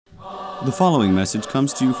The following message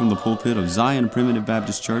comes to you from the pulpit of Zion Primitive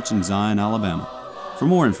Baptist Church in Zion, Alabama. For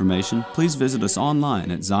more information, please visit us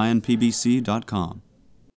online at zionpbc.com.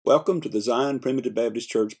 Welcome to the Zion Primitive Baptist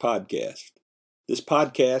Church podcast. This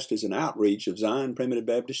podcast is an outreach of Zion Primitive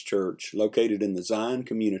Baptist Church located in the Zion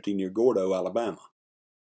community near Gordo, Alabama.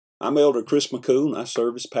 I'm Elder Chris McCool, and I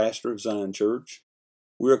serve as pastor of Zion Church.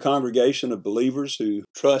 We're a congregation of believers who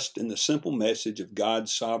trust in the simple message of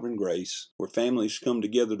God's sovereign grace, where families come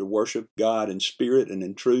together to worship God in spirit and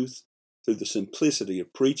in truth through the simplicity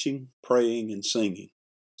of preaching, praying, and singing.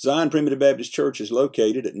 Zion Primitive Baptist Church is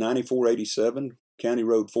located at 9487 County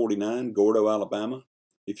Road 49, Gordo, Alabama.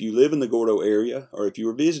 If you live in the Gordo area, or if you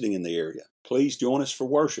are visiting in the area, please join us for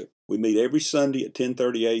worship. We meet every Sunday at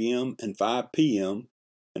 10:30 a.m. and 5 p.m.,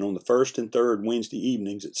 and on the first and third Wednesday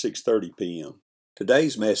evenings at 6:30 p.m.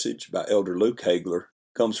 Today's message by Elder Luke Hagler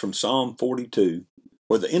comes from Psalm 42,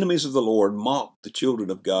 where the enemies of the Lord mock the children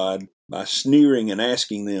of God by sneering and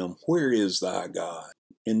asking them, "Where is thy God?"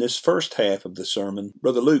 In this first half of the sermon,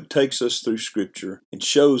 Brother Luke takes us through Scripture and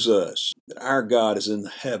shows us that our God is in the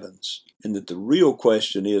heavens, and that the real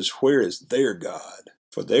question is, where is their God?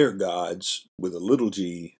 For their gods, with a little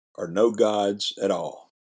g, are no gods at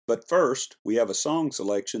all. But first, we have a song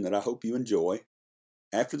selection that I hope you enjoy.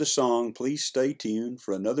 After the song, please stay tuned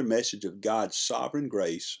for another message of God's sovereign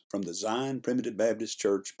grace from the Zion Primitive Baptist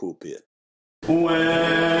Church pulpit. When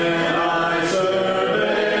I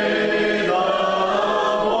survey the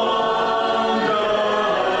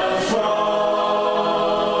wondrous cross,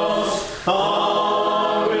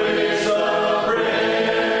 on which the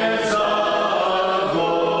Prince of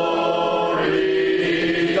Glory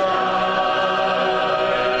died,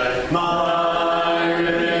 my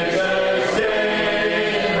richest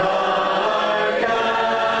gain I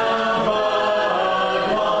count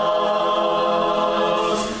but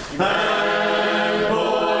loss, and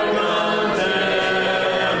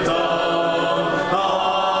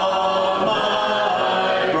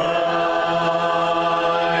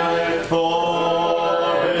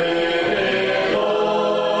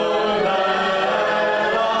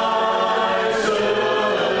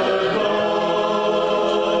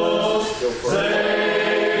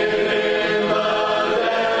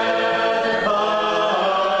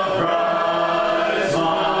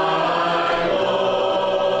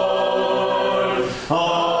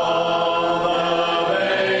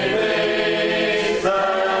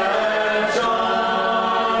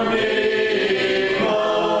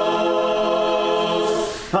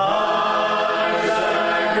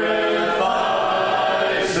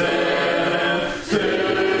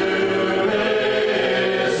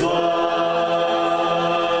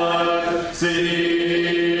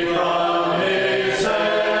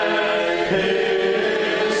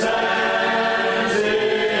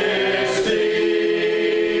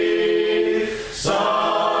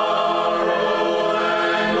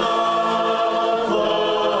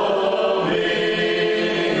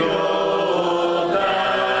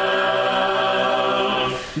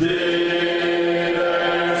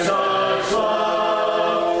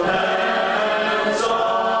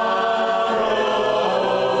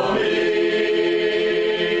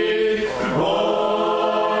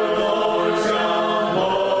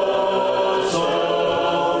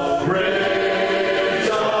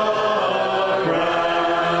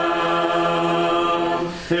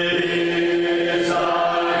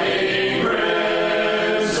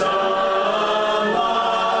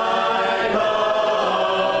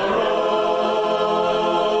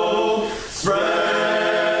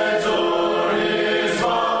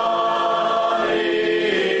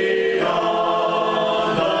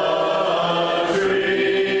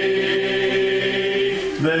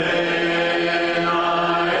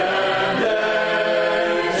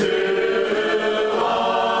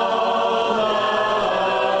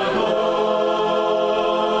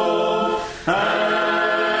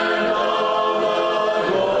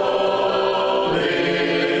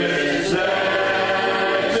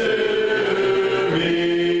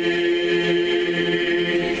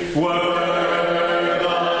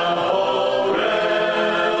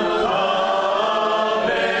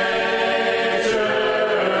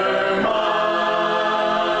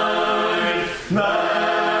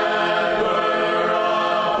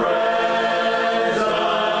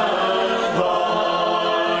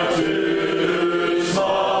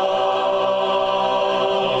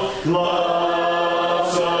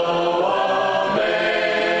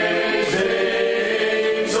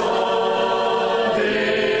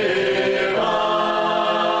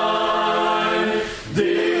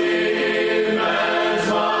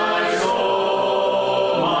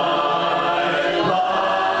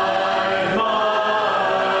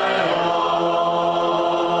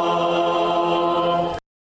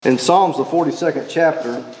In Psalms, the 42nd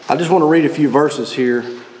chapter, I just want to read a few verses here,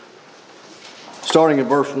 starting in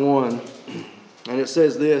verse 1. And it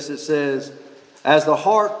says this, it says, "As the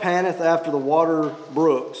hart panteth after the water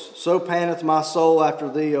brooks, so panteth my soul after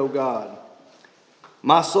thee, O God.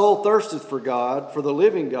 My soul thirsteth for God, for the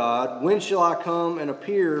living God. When shall I come and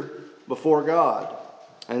appear before God?"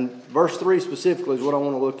 And verse 3 specifically is what I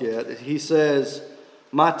want to look at. He says,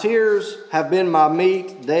 "My tears have been my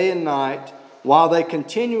meat day and night, while they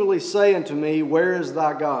continually say unto me, Where is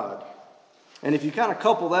thy God?" And if you kind of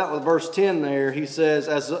couple that with verse 10 there, he says,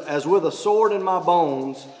 As with a sword in my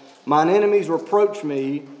bones, mine enemies reproach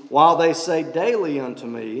me, while they say daily unto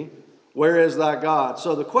me, Where is thy God?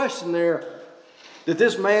 So the question there that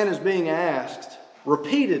this man is being asked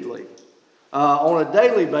repeatedly on a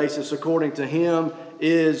daily basis, according to him,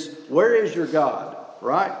 is, where is your God?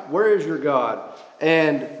 Right? Where is your God?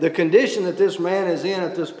 And the condition that this man is in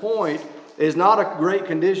at this point is not a great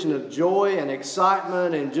condition of joy and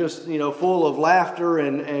excitement and just, full of laughter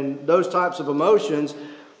and those types of emotions.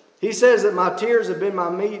 He says that my tears have been my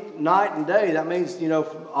meat night and day. That means,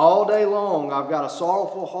 all day long I've got a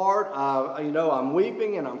sorrowful heart. I'm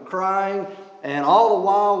weeping and I'm crying. And all the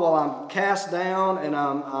while I'm cast down and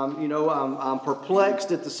I'm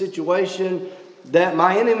perplexed at the situation, that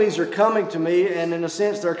my enemies are coming to me, and in a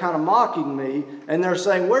sense they're kind of mocking me, and they're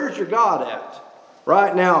saying, "Where's your God at?"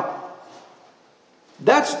 Right now,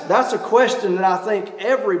 that's a question that I think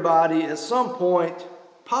everybody at some point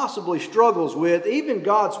possibly struggles with. Even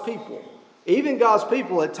God's people. Even God's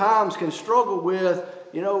people at times can struggle with,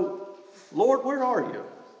 Lord, where are you?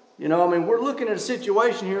 We're looking at a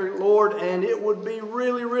situation here, Lord, and it would be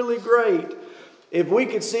really, really great if we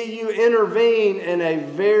could see you intervene in a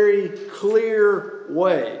very clear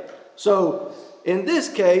way. So, in this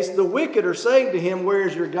case, the wicked are saying to him, "Where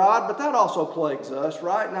is your God?" But that also plagues us,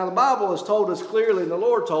 right? Now, the Bible has told us clearly, and the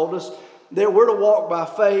Lord told us, that we're to walk by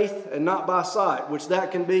faith and not by sight, which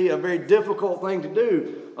that can be a very difficult thing to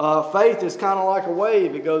do. Faith is kind of like a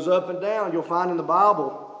wave. It goes up and down. You'll find in the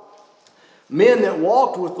Bible men that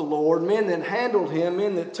walked with the Lord, men that handled Him,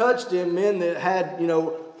 men that touched Him, men that had,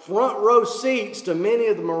 front row seats to many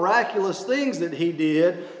of the miraculous things that He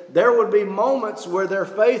did. There would be moments where their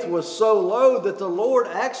faith was so low that the Lord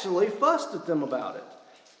actually fussed at them about it.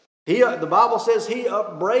 The Bible says He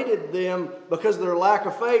upbraided them because of their lack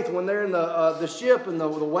of faith when they're in the ship and the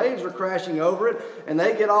waves are crashing over it, and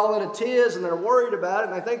they get all in a tiz and they're worried about it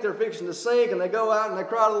and they think they're fixing to sink, and they go out and they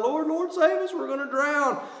cry to the Lord, "Lord, save us, we're going to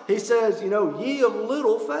drown." He says, "Ye of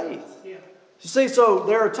little faith." Yeah. You see, so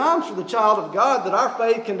there are times for the child of God that our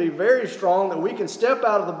faith can be very strong, that we can step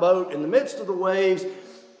out of the boat in the midst of the waves,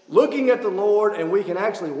 looking at the Lord, and we can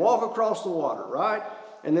actually walk across the water, right?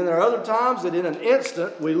 And then there are other times that in an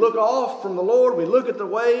instant, we look off from the Lord, we look at the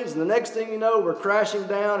waves, and the next thing you know, we're crashing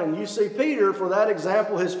down. And you see Peter, for that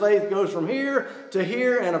example, his faith goes from here to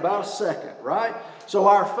here in about a second, right? So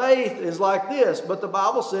our faith is like this, but the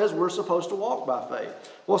Bible says we're supposed to walk by faith.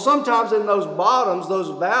 Well, sometimes in those bottoms, those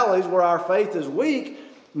valleys where our faith is weak,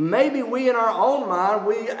 maybe we in our own mind,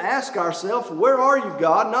 we ask ourselves, "Where are you,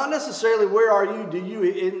 God?" Not necessarily where are you,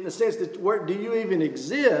 in the sense that where do you even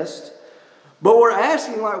exist? But we're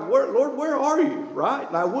asking, like, "Lord, where are you?" Right?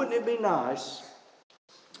 Now, wouldn't it be nice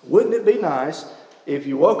if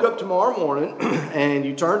you woke up tomorrow morning and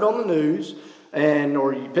you turned on the news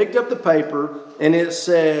or you picked up the paper and it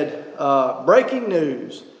said, breaking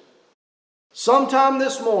news, sometime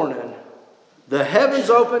this morning, the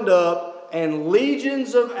heavens opened up and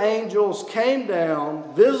legions of angels came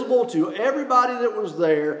down, visible to everybody that was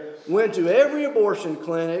there, went to every abortion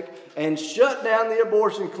clinic and shut down the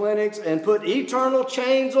abortion clinics and put eternal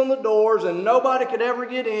chains on the doors and nobody could ever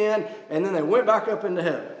get in, and then they went back up into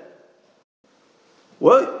heaven.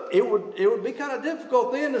 Well, it would be kind of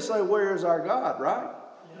difficult then to say, "Where is our God?" Right?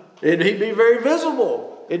 Yeah. It'd be very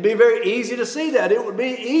visible. It'd be very easy to see that. It would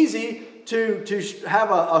be easy to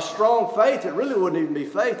have a strong faith. It really wouldn't even be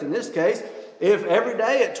faith in this case. If every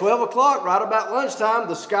day at 12 o'clock, right about lunchtime,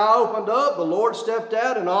 the sky opened up, the Lord stepped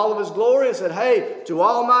out in all of His glory and said, "Hey, to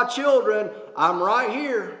all my children, I'm right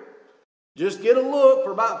here. Just get a look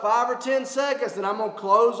for about 5 or 10 seconds, and I'm going to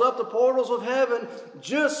close up the portals of heaven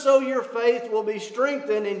just so your faith will be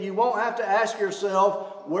strengthened and you won't have to ask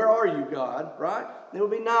yourself, 'Where are you, God?'" Right? It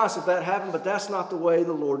would be nice if that happened, but that's not the way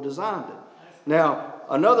the Lord designed it. Now,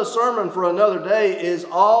 another sermon for another day is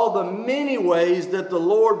all the many ways that the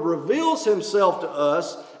Lord reveals Himself to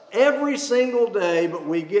us every single day, but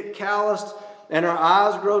we get calloused and our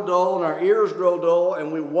eyes grow dull and our ears grow dull,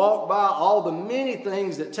 and we walk by all the many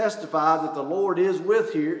things that testify that the Lord is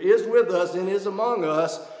with us and is among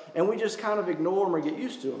us, and we just kind of ignore them or get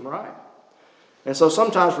used to them, right? And so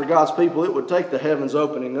sometimes for God's people, it would take the heavens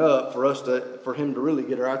opening up for Him to really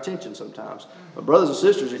get our attention sometimes. But brothers and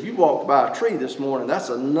sisters, if you walked by a tree this morning, that's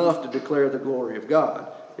enough to declare the glory of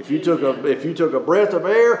God. If you took a breath of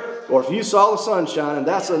air, or if you saw the sun shining,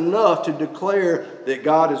 that's enough to declare that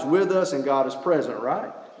God is with us and God is present,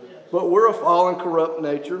 right? But we're a fallen, corrupt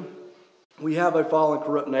nature. We have a fallen,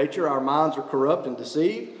 corrupt nature. Our minds are corrupt and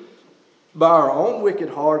deceived by our own wicked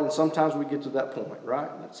heart, and sometimes we get to that point, right?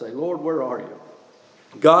 Let's say, Lord, where are you?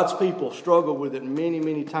 God's people struggle with it many,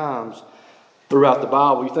 many times throughout the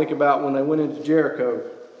Bible. You think about when they went into Jericho,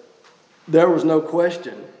 there was no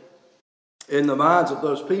question in the minds of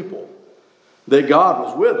those people that God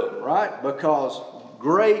was with them, right? Because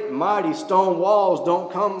great, mighty stone walls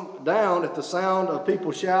don't come down at the sound of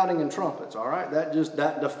people shouting and trumpets, all right? That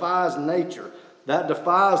defies nature. That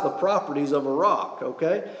defies the properties of a rock,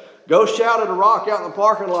 okay? Go shout at a rock out in the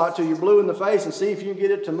parking lot till you're blue in the face and see if you can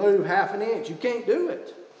get it to move half an inch. You can't do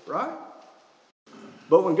it, right?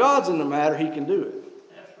 But when God's in the matter, He can do it.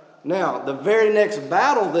 Now, the very next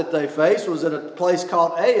battle that they faced was at a place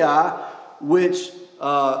called Ai, which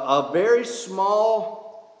a very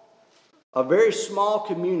small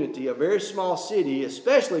community, a very small city,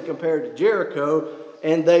 especially compared to Jericho,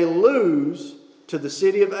 and they lose to the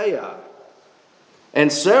city of Ai.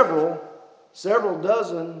 And several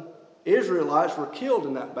dozen Israelites were killed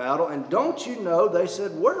in that battle. And don't you know, they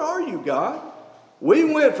said, where are you, God?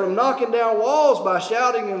 We went from knocking down walls by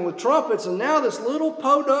shouting and with trumpets, and now this little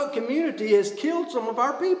podunk community has killed some of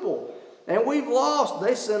our people. And we've lost.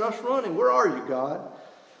 They sent us running. Where are you, God?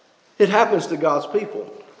 It happens to God's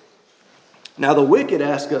people. Now the wicked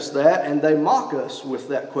ask us that, and they mock us with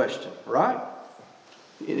that question, right?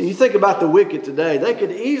 You think about the wicked today. They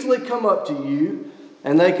could easily come up to you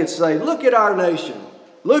and they could say, look at our nation.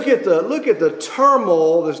 Look at the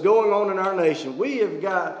turmoil that's going on in our nation. We have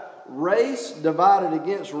got race divided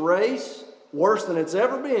against race worse than it's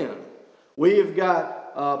ever been. We have got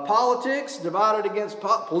politics divided against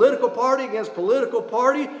political party against political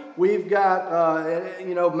party. We've got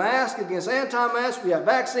mask against anti-mask. We have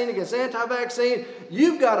vaccine against anti-vaccine.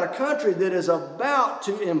 You've got a country that is about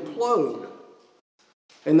to implode.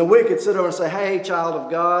 And the wicked sit over and say, hey, child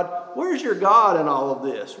of God, where's your God in all of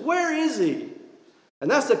this? Where is He?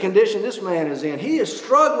 And that's the condition this man is in. He is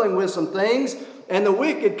struggling with some things, and the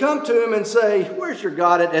wicked come to him and say, where's your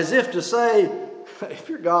God? As if to say, if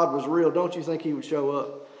your God was real, don't you think He would show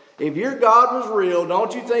up? If your God was real,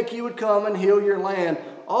 don't you think He would come and heal your land?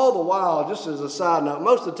 All the while, just as a side note,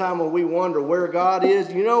 most of the time when we wonder where God is,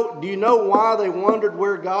 do you know why they wondered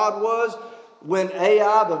where God was? When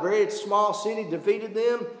Ai, the very small city, defeated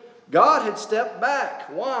them, God had stepped back.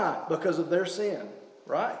 Why? Because of their sin,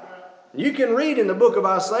 right? You can read in the book of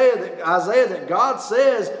Isaiah that God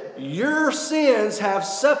says, your sins have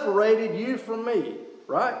separated you from me,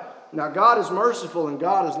 right? Now, God is merciful and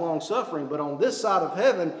God is long-suffering, but on this side of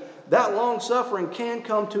heaven, that long-suffering can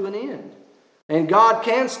come to an end. And God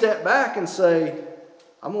can step back and say,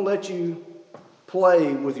 I'm going to let you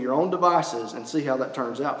play with your own devices and see how that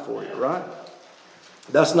turns out for you, right?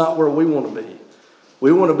 That's not where we want to be.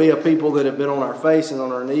 We want to be a people that have been on our face and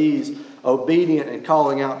on our knees, obedient and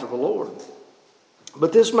calling out to the Lord.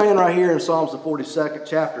 But this man right here in Psalms the 42nd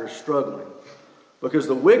chapter is struggling because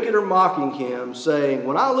the wicked are mocking him, saying,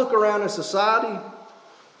 when I look around in society,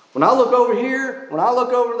 when I look over here, when I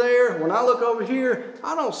look over there, when I look over here,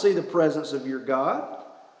 I don't see the presence of your God.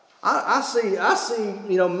 I see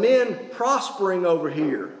men prospering over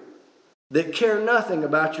here that care nothing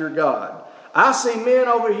about your God. I see men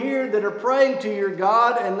over here that are praying to your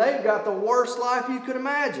God and they've got the worst life you could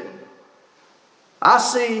imagine. I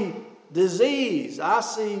see disease. I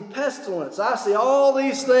see pestilence. I see all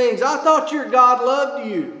these things. I thought your God loved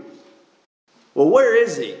you. Well, where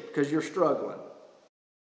is He? Because you're struggling.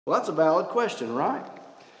 Well, that's a valid question, right?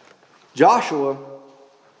 Joshua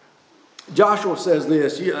says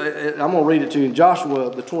this. I'm going to read it to you in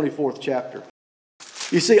Joshua, the 24th chapter.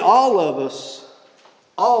 You see, all of us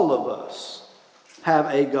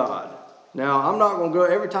have a God. Now, I'm not going to go,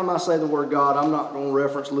 every time I say the word God, I'm not going to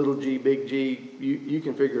reference little g, big G. You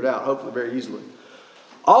can figure it out, hopefully very easily.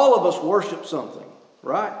 All of us worship something,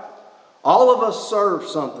 right? All of us serve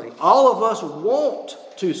something. All of us want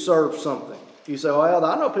to serve something. You say, well,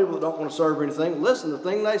 I know people that don't want to serve anything. Listen, the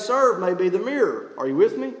thing they serve may be the mirror. Are you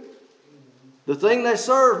with me? The thing they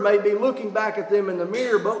serve may be looking back at them in the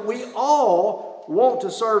mirror, but we all want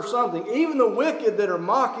to serve something. Even the wicked that are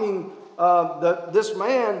mocking this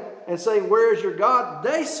man and saying, where is your God?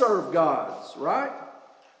 They serve gods, right?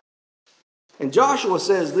 And Joshua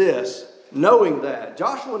says this, knowing that.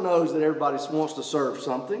 Joshua knows that everybody wants to serve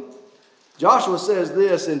something. Joshua says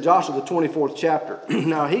this in Joshua the 24th chapter.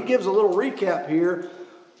 Now, he gives a little recap here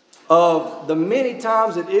of the many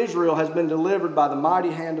times that Israel has been delivered by the mighty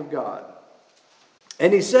hand of God.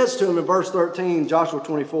 And he says to him in verse 13, Joshua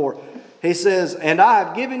 24, he says, "And I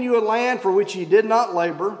have given you a land for which ye did not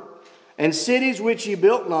labor, and cities which ye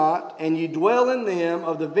built not, and ye dwell in them,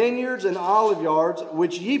 of the vineyards and olive yards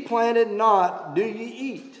which ye planted not, do ye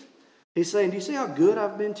eat." He's saying, do you see how good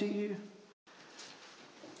I've been to you?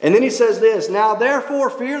 And then he says this, "Now therefore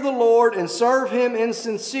fear the Lord, and serve him in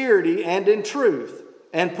sincerity and in truth,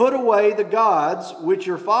 and put away the gods which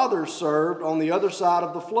your fathers served on the other side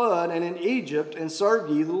of the flood and in Egypt, and serve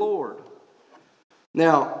ye the Lord."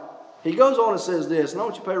 Now, he goes on and says this, and I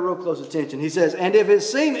want you to pay real close attention. He says, "And if it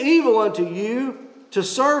seem evil unto you to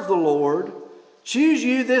serve the Lord, choose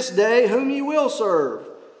you this day whom ye will serve,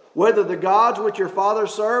 whether the gods which your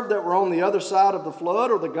fathers served that were on the other side of the flood,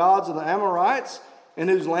 or the gods of the Amorites, in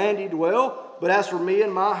whose land ye dwell. But as for me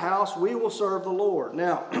and my house, we will serve the Lord."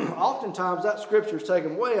 Now, oftentimes that scripture is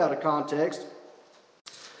taken way out of context.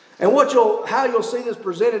 And how you'll see this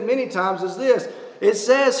presented many times is this. It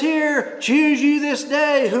says here, choose you this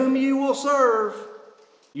day whom you will serve.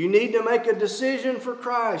 You need to make a decision for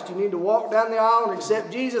Christ. You need to walk down the aisle and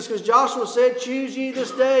accept Jesus, because Joshua said, choose ye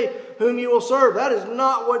this day whom you will serve. That is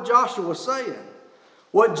not what Joshua was saying.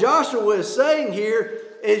 What Joshua is saying here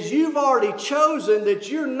is you've already chosen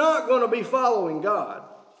that you're not going to be following God.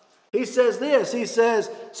 He says this, he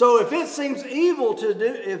says, so if it seems evil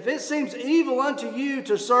unto you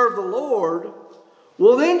to serve the Lord,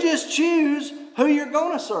 well then just choose who you're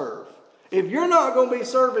going to serve. If you're not going to be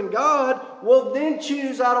serving God, well then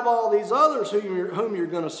choose out of all these others whom you're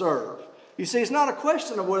going to serve. You see, it's not a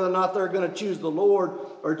question of whether or not they're going to choose the Lord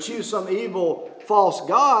or choose some evil false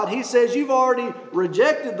god. He says you've already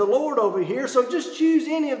rejected the Lord over here, so just choose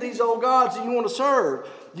any of these old gods that you want to serve.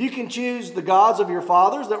 You can choose the gods of your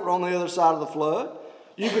fathers that were on the other side of the flood.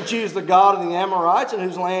 You can choose the god of the Amorites in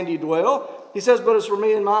whose land you dwell. He says, but as for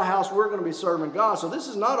me and my house, we're going to be serving God. So this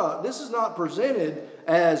is not presented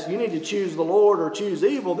as you need to choose the Lord or choose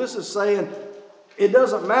evil. This is saying it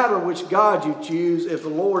doesn't matter which God you choose if the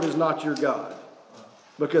Lord is not your God.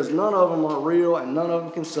 Because none of them are real, and none of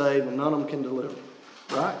them can save, and none of them can deliver.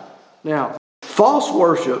 Right? Now, false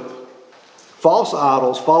worship, false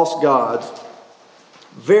idols, false gods,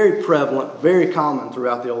 very prevalent, very common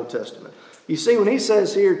throughout the Old Testament. You see, when he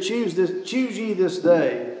says here, choose ye this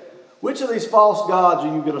day, which of these false gods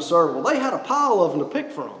are you going to serve? Well, they had a pile of them to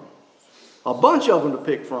pick from. A bunch of them to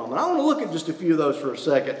pick from. And I want to look at just a few of those for a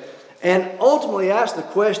second. And ultimately ask the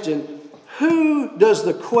question, who does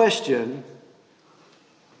the question,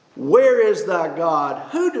 where is thy God?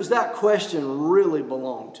 Who does that question really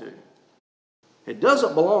belong to? It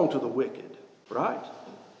doesn't belong to the wicked, right?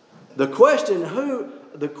 The question,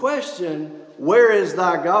 where is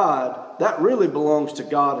thy God? That really belongs to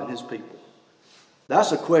God and his people.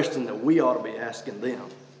 That's a question that we ought to be asking them,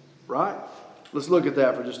 right? Let's look at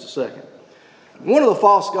that for just a second. One of the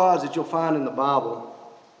false gods that you'll find in the Bible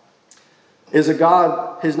is a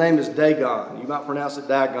god, his name is Dagon. You might pronounce it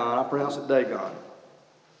Dagon. I pronounce it Dagon.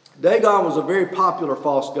 Dagon was a very popular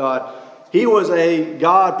false god. He was a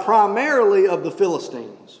god primarily of the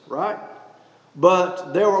Philistines, right?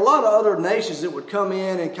 But there were a lot of other nations that would come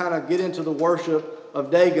in and kind of get into the worship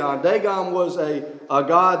of Dagon. Dagon was a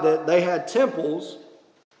god that they had temples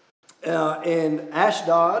in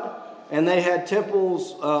Ashdod, and they had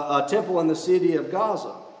temples, a temple in the city of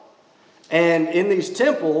Gaza. And in these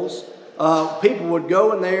temples, people would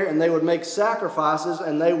go in there and they would make sacrifices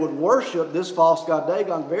and they would worship this false god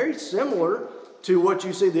Dagon, very similar to what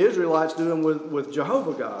you see the Israelites doing with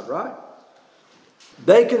Jehovah God, right?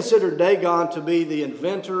 They considered Dagon to be the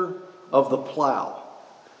inventor of the plow,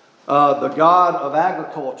 the god of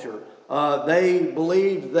agriculture. They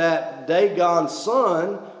believed that Dagon's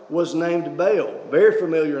son was named Baal, very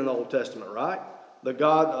familiar in the Old Testament, right? The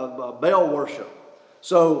god of Baal worship.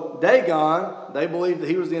 So Dagon, they believed that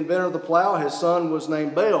he was the inventor of the plow. His son was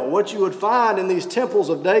named Baal. What you would find in these temples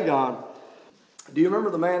of Dagon, do you remember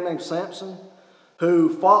the man named Samson who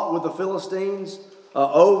fought with the Philistines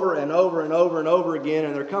over and over and over and over again?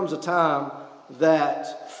 And there comes a time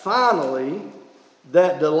that finally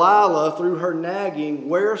that Delilah, through her nagging,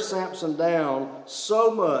 wears Samson down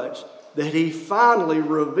so much that he finally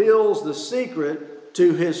reveals the secret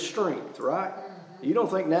to his strength, right? You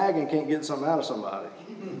don't think nagging can't get something out of somebody.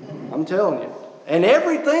 I'm telling you. And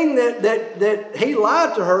everything that he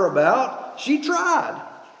lied to her about, she tried.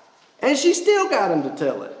 And she still got him to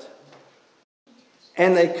tell it.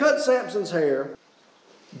 And they cut Samson's hair.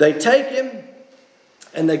 They take him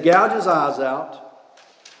and they gouge his eyes out.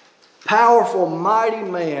 powerful, mighty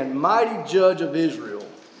man, mighty judge of Israel,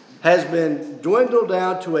 has been dwindled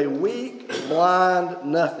down to a weak, blind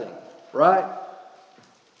nothing, right?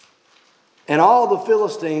 And all the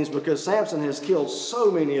Philistines, because Samson has killed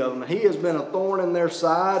so many of them, he has been a thorn in their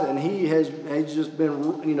side, and he has just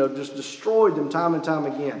been, just destroyed them time and time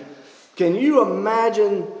again. Can you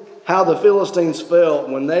imagine how the Philistines felt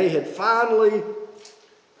when they had finally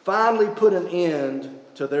put an end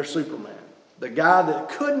to their Superman? The guy that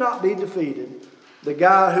could not be defeated, the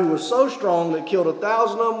guy who was so strong that killed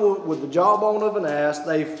 1,000 of them with the jawbone of an ass.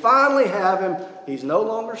 They finally have him. He's no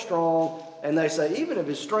longer strong. And they say, even if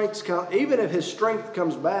his strength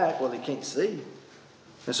comes back, well, they can't see.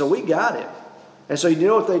 And so we got him. And so you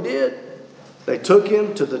know what they did? They took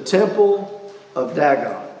him to the temple of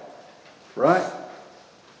Dagon. Right?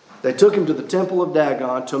 They took him to the temple of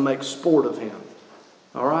Dagon to make sport of him.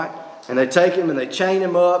 All right? And they take him and they chain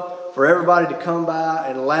him up for everybody to come by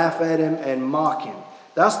and laugh at him and mock him.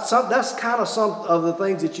 That's kind of some of the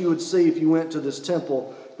things that you would see if you went to this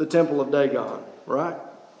temple, the temple of Dagon. Right?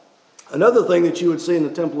 Another thing that you would see in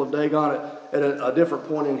the temple of Dagon at a different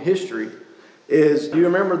point in history is, you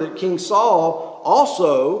remember that King Saul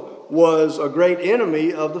also was a great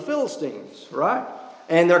enemy of the Philistines, right?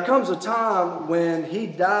 And there comes a time when he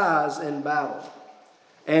dies in battle.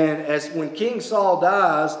 And when King Saul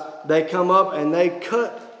dies, they come up and they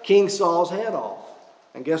cut King Saul's head off.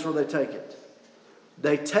 And guess where they take it?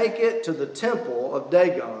 They take it to the temple of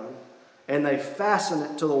Dagon and they fasten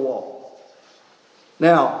it to the wall.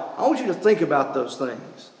 Now, I want you to think about those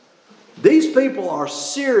things. These people are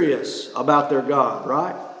serious about their God,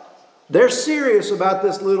 right? They're serious about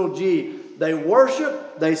this little G. They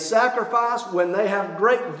worship, they sacrifice. When they have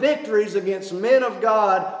great victories against men of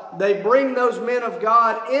God, they bring those men of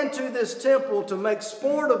God into this temple to make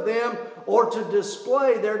sport of them or to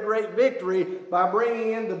display their great victory by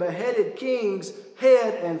bringing in the beheaded king's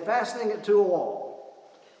head and fastening it to a wall.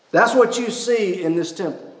 That's what you see in this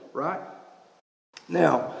temple, right?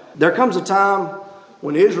 Now, there comes a time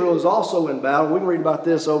when Israel is also in battle. We can read about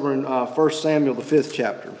this over in 1 Samuel, the 5th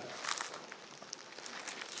chapter.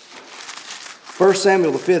 1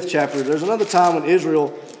 Samuel, the 5th chapter. There's another time when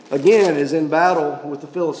Israel, again, is in battle with the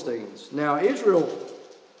Philistines. Now, Israel's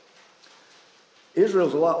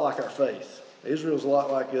a lot like our faith. Israel's a lot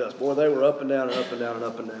like us. Boy, they were up and down and up and down and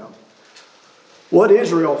up and down. What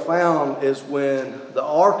Israel found is when the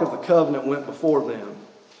Ark of the Covenant went before them,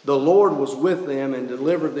 the Lord was with them and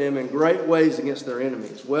delivered them in great ways against their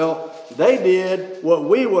enemies. Well, they did what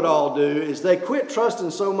we would all do, is they quit trusting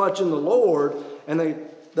so much in the Lord, and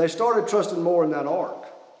they started trusting more in that ark.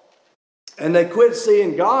 And they quit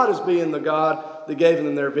seeing God as being the God that gave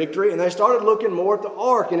them their victory, and they started looking more at the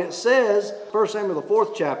ark. And it says, 1 Samuel, the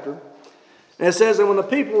 4th chapter, and it says, and when the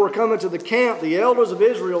people were coming to the camp, the elders of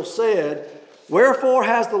Israel said, wherefore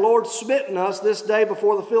has the Lord smitten us this day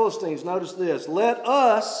before the Philistines? Notice this. Let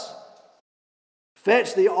us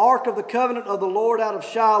fetch the ark of the covenant of the Lord out of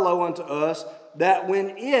Shiloh unto us, that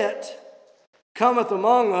when it cometh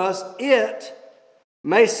among us, it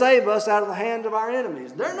may save us out of the hand of our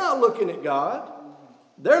enemies. They're not looking at God.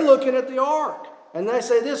 They're looking at the ark. And they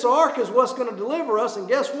say, this ark is what's going to deliver us. And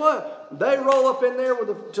guess what? They roll up in there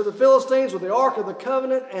to the Philistines with the ark of the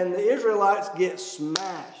covenant, and the Israelites get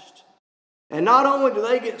smashed. And not only do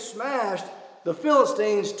they get smashed, the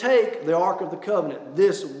Philistines take the Ark of the Covenant,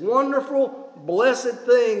 this wonderful, blessed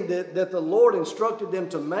thing that the Lord instructed them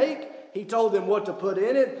to make. He told them what to put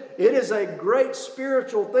in it. It is a great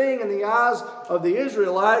spiritual thing in the eyes of the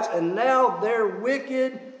Israelites, and now their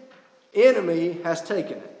wicked enemy has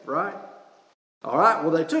taken it, right? All right,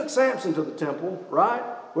 well, they took Samson to the temple, right?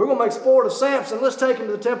 We're going to make sport of Samson. Let's take him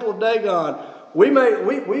to the temple of Dagon.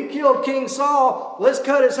 We killed King Saul. Let's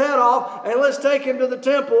cut his head off and let's take him to the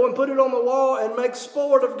temple and put it on the wall and make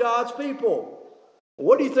sport of God's people.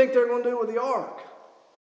 What do you think they're going to do with the ark?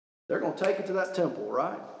 They're going to take it to that temple,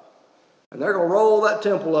 right? And they're going to roll that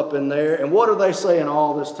temple up in there. And what are they saying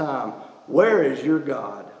all this time? Where is your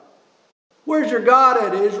God? Where's your God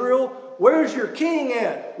at, Israel? Where's your king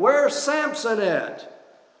at? Where's Samson at?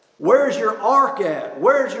 Where's your ark at?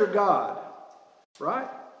 Where's your God? Right?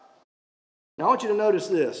 Now I want you to notice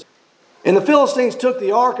this. And the Philistines took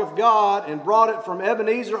the ark of God and brought it from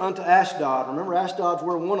Ebenezer unto Ashdod. Remember, Ashdod's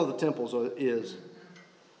where one of the temples is.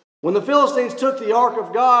 When the Philistines took the ark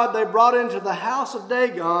of God, they brought it into the house of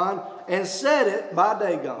Dagon and set it by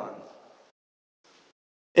Dagon.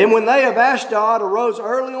 And when they of Ashdod arose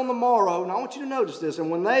early on the morrow, now I want you to notice this,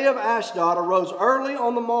 and when they of Ashdod arose early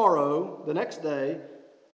on the morrow, the next day,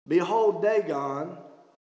 behold, Dagon,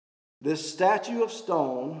 this statue of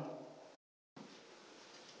stone,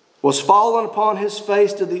 was fallen upon his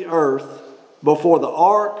face to the earth before the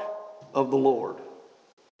ark of the Lord.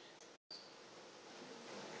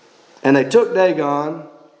 And they took Dagon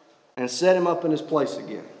and set him up in his place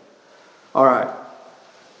again. All right.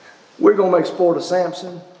 We're going to make sport of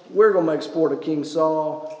Samson. We're going to make sport of King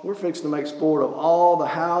Saul. We're fixing to make sport of all the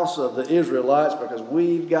house of the Israelites because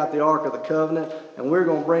we've got the Ark of the Covenant, and we're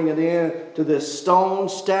going to bring it in to this stone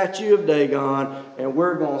statue of Dagon, and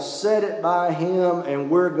we're going to set it by him, and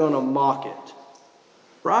we're going to mock it.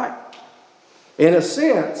 Right? In a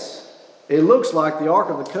sense, it looks like the Ark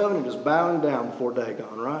of the Covenant is bowing down before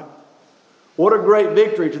Dagon, right? What a great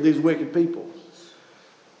victory to these wicked people.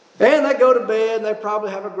 And they go to bed, and they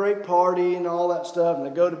probably have a great party and all that stuff, and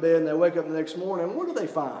they go to bed, and they wake up the next morning, and what do they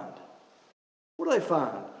find? What do they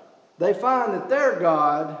find? They find that their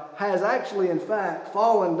God has actually, in fact,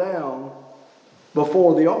 fallen down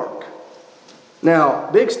before the ark.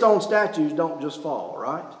 Now, big stone statues don't just fall,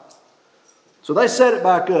 right? So they set it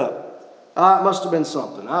back up. It must have been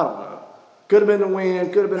something. I don't know. Could have been the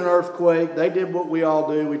wind, could have been an earthquake. They did what we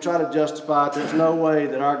all do. We try to justify it. There's no way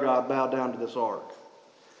that our God bowed down to this ark.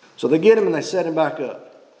 So they get him and they set him back up.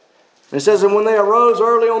 And it says, and when they arose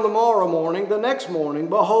early on the morrow morning, the next morning,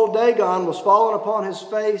 behold, Dagon was fallen upon his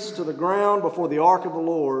face to the ground before the ark of the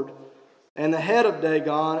Lord. And the head of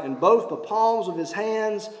Dagon and both the palms of his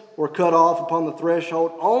hands were cut off upon the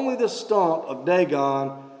threshold. Only the stump of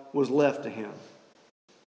Dagon was left to him.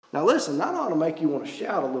 Now listen, that ought to make you want to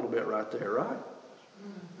shout a little bit right there, right?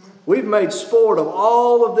 We've made sport of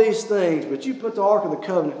all of these things, but you put the Ark of the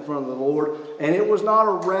Covenant in front of the Lord, and it was not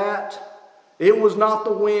a rat, it was not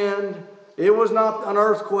the wind, it was not an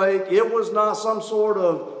earthquake, it was not some sort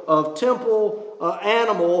of temple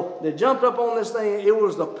animal that jumped up on this thing. It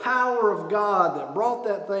was the power of God that brought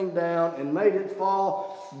that thing down and made it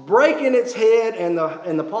fall, breaking its head and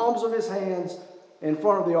the palms of his hands in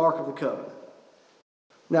front of the Ark of the Covenant.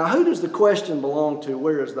 Now, who does the question belong to?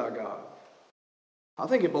 Where is thy God? I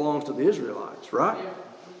think it belongs to the Israelites, right?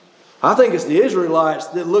 I think it's the Israelites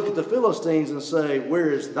that look at the Philistines and say, where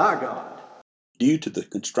is thy God? Due to the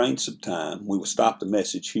constraints of time, we will stop the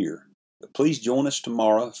message here. But please join us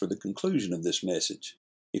tomorrow for the conclusion of this message.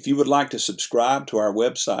 If you would like to subscribe to our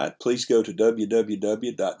website, please go to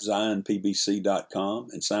www.zionpbc.com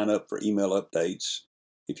and sign up for email updates.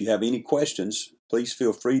 If you have any questions, please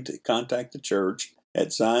feel free to contact the church at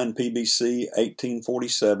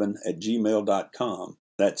zionpbc1847@gmail.com.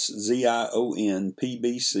 That's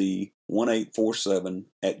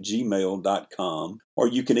ZIONPBC1847@gmail.com. Or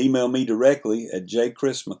you can email me directly at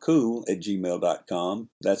jchrismccool@gmail.com.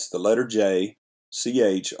 That's the letter J,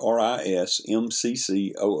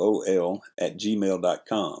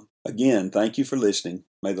 CHRISMCCOOL@gmail.com. Again, thank you for listening.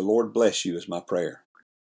 May the Lord bless you is my prayer.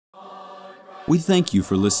 We thank you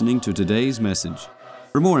for listening to today's message.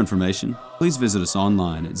 For more information, please visit us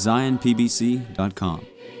online at zionpbc.com.